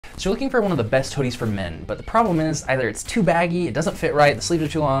So you're looking for one of the best hoodies for men, but the problem is either it's too baggy, it doesn't fit right, the sleeves are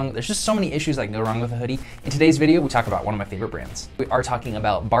too long, there's just so many issues that can go wrong with a hoodie. In today's video, we talk about one of my favorite brands. We are talking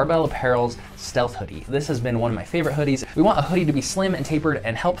about Barbell Apparel's Stealth Hoodie. This has been one of my favorite hoodies. We want a hoodie to be slim and tapered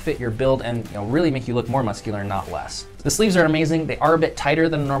and help fit your build and really make you look more muscular, not less. The sleeves are amazing. They are a bit tighter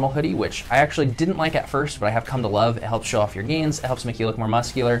than a normal hoodie, which I actually didn't like at first, but I have come to love. It helps show off your gains, it helps make you look more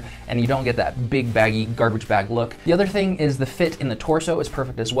muscular, and you don't get that big baggy garbage bag look. The other thing is the fit in the torso is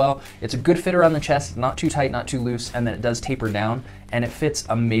perfect as well. It's a good fit around the chest, not too tight, not too loose, and then it does taper down, and it fits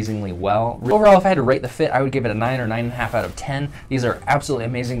amazingly well. Overall, if I had to rate the fit, I would give it a 9 or 9.5 out of 10. These are absolutely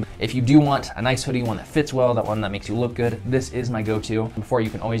amazing. If you do want a nice hoodie, one that fits well, that one that makes you look good, this is my go-to. Before, you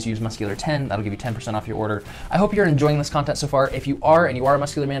can always use Muscular 10. That'll give you 10% off your order. I hope you're enjoying this content so far. If you are, and you are a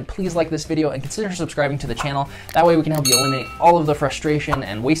muscular man, please like this video and consider subscribing to the channel. That way we can help you eliminate all of the frustration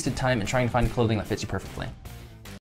and wasted time in trying to find clothing that fits you perfectly.